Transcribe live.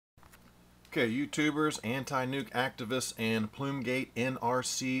Okay, YouTubers, anti-nuke activists, and Plume-Gate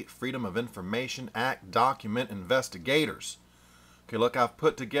NRC Freedom of Information Act document investigators. Okay, look, I've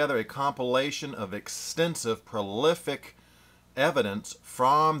put together a compilation of extensive, prolific evidence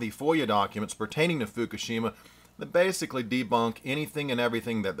from the FOIA documents pertaining to Fukushima that basically debunk anything and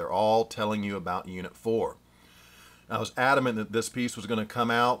everything that they're all telling you about Unit 4. I was adamant that this piece was going to come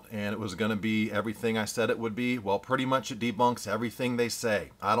out and it was going to be everything I said it would be. Well, pretty much it debunks everything they say.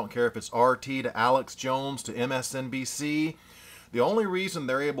 I don't care if it's RT to Alex Jones to MSNBC. The only reason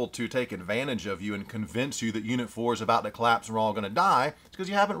they're able to take advantage of you and convince you that Unit 4 is about to collapse and we're all going to die is because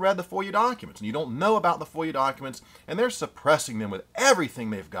you haven't read the FOIA documents and you don't know about the FOIA documents, and they're suppressing them with everything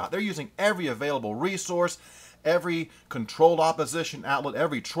they've got. They're using every available resource, every controlled opposition outlet,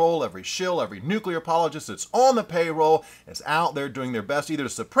 every troll, every shill, every nuclear apologist that's on the payroll is out there doing their best either to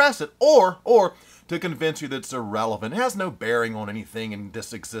suppress it or to convince you that it's irrelevant. It has no bearing on anything in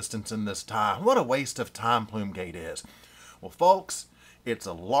this existence in this time. What a waste of time Plume-Gate is. Well, folks, it's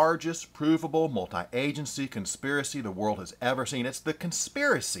the largest provable multi-agency conspiracy the world has ever seen. It's the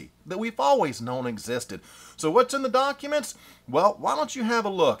conspiracy that we've always known existed. So what's in the documents? Well, why don't you have a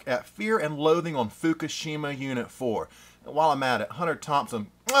look at Fear and Loathing on Fukushima Unit 4. And while I'm at it, Hunter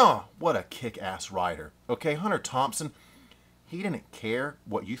Thompson, oh, what a kick-ass writer. Okay, Hunter Thompson, he didn't care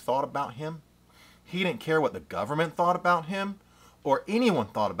what you thought about him. He didn't care what the government thought about him or anyone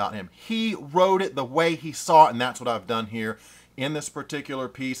thought about him. He wrote it the way he saw it, and that's what I've done here. In this particular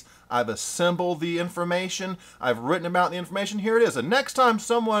piece, I've assembled the information. I've written about the information. Here it is. And next time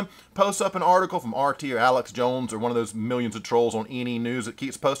someone posts up an article from RT or Alex Jones or one of those millions of trolls on NE News that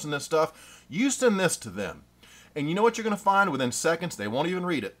keeps posting this stuff, you send this to them. And you know what you're going to find within seconds? They won't even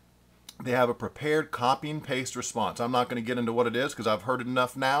read it. They have a prepared copy and paste response. I'm not going to get into what it is because I've heard it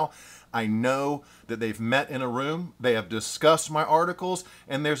enough now. I know that they've met in a room, they have discussed my articles,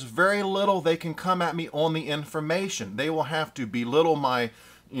 and there's very little they can come at me on the information. They will have to belittle my,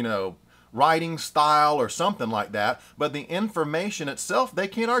 writing style or something like that, but the information itself, they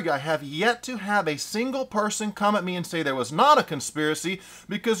can't argue. I have yet to have a single person come at me and say there was not a conspiracy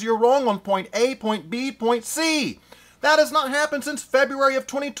because you're wrong on point A, point B, point C. That has not happened since February of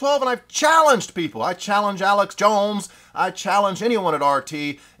 2012, and I've challenged people. I challenge Alex Jones. I challenge anyone at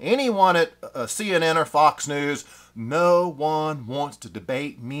RT, anyone at CNN or Fox News. No one wants to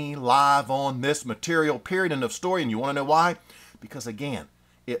debate me live on this material, period, end of story. And you want to know why? Because, again,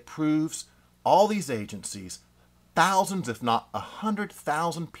 it proves all these agencies, thousands, if not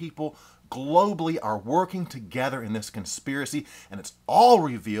 100,000 people globally are working together in this conspiracy, and it's all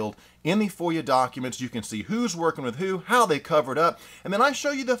revealed in the FOIA documents. You can see who's working with who, how they covered up, and then I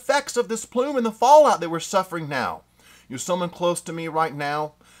show you the effects of this plume and the fallout that we're suffering now. Someone close to me right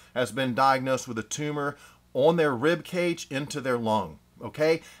now has been diagnosed with a tumor on their rib cage into their lung,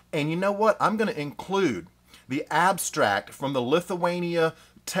 okay? And you know what? I'm going to include the abstract from the Lithuania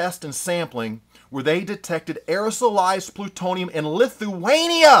test and sampling where they detected aerosolized plutonium in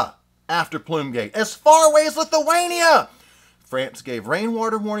Lithuania after Plume-Gate, as far away as Lithuania. France gave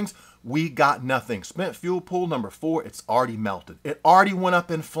rainwater warnings. We got nothing. Spent fuel pool number 4, it's already melted. It already went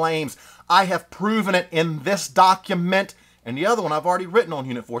up in flames. I have proven it in this document. And the other one I've already written on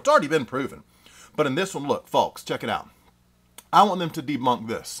Unit 4. It's already been proven. But in this one, look, folks, check it out. I want them to debunk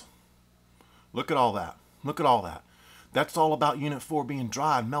this. Look at all that. Look at all that. That's all about Unit 4 being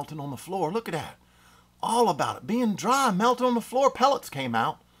dry and melting on the floor. Look at that. All about it. Being dry, melting on the floor. Pellets came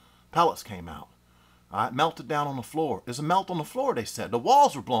out. Pellets came out. All right, melted down on the floor. There's a melt on the floor, they said. The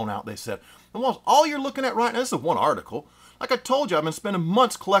walls were blown out, they said. The walls, all you're looking at right now, this is one article. Like I told you, I've been spending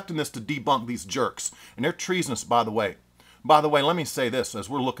months collecting this to debunk these jerks. And they're treasonous, by the way. By the way, let me say this, as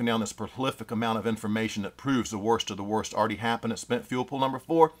we're looking down this prolific amount of information that proves the worst of the worst already happened at spent fuel pool number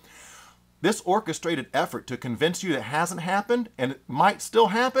 4. This orchestrated effort to convince you that it hasn't happened and it might still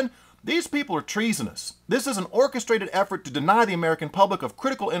happen, these people are treasonous. This is an orchestrated effort to deny the American public of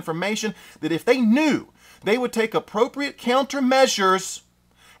critical information that if they knew, they would take appropriate countermeasures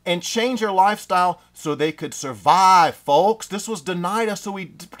and change their lifestyle so they could survive, folks. This was denied us so we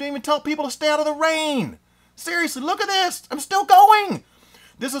didn't even tell people to stay out of the rain. Seriously, look at this. I'm still going.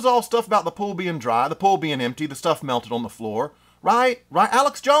 This is all stuff about the pool being dry, the pool being empty, the stuff melted on the floor. Right? Right?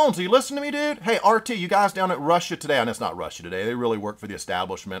 Alex Jones, are you listening to me, dude? Hey, RT, you guys down at Russia today. I know it's not Russia today. They really work for the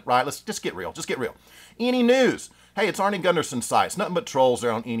establishment, right? Let's just get real. Just get real. NE News. Hey, it's Arnie Gunderson's site. It's nothing but trolls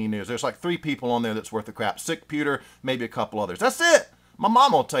there on NE News. There's like 3 people on there that's worth the crap. Sick Pewter, maybe a couple others. That's it. My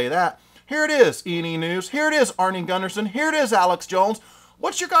mom will tell you that. Here it is, NE News. Here it is, Arnie Gunderson. Here it is, Alex Jones.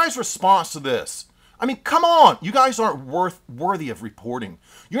 What's your guys' response to this? I mean, come on. You guys aren't worthy of reporting.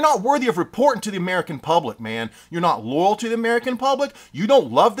 You're not worthy of reporting to the American public, man. You're not loyal to the American public. You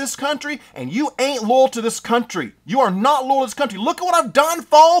don't love this country, and you ain't loyal to this country. You are not loyal to this country. Look at what I've done,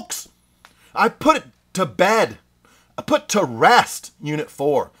 folks. I put it to bed. I put to rest Unit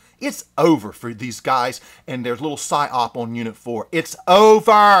 4. It's over for these guys and their little psyop on Unit 4. It's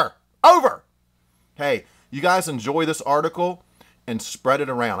over. Over. Hey, you guys enjoy this article and spread it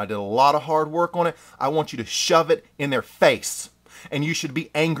around. I did a lot of hard work on it. I want you to shove it in their face. And you should be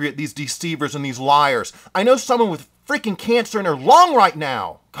angry at these deceivers and these liars. I know someone with freaking cancer in their lung right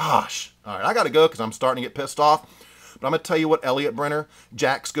now. Gosh. All right, I got to go because I'm starting to get pissed off. But I'm going to tell you what, Elliot Brenner,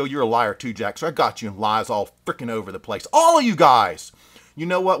 Jaxco, you're a liar too, Jax. I got you in lies all freaking over the place. All of you guys. You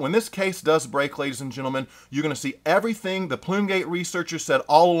know what? When this case does break, ladies and gentlemen, you're going to see everything the Plume-Gate researchers said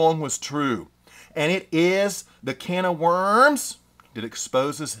all along was true. And it is the can of worms that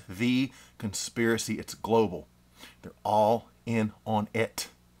exposes the conspiracy. It's global. They're all in on it.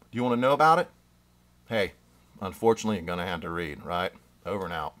 Do you want to know about it? Hey, unfortunately, you're going to have to read, right? Over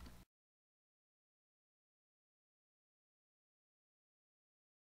and out.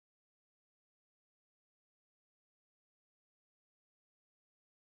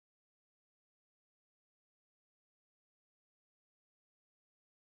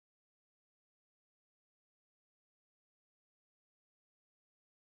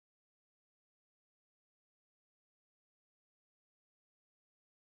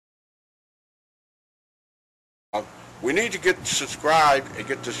 We need to get subscribed and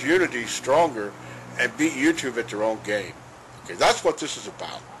get this unity stronger and beat YouTube at their own game. Okay, that's what this is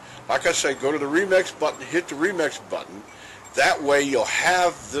about. Like I say, go to the remix button, hit the remix button. That way you'll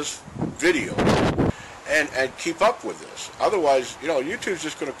have this video and keep up with this. Otherwise, you know, YouTube's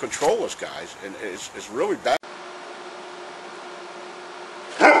just going to control us, guys, and it's really bad.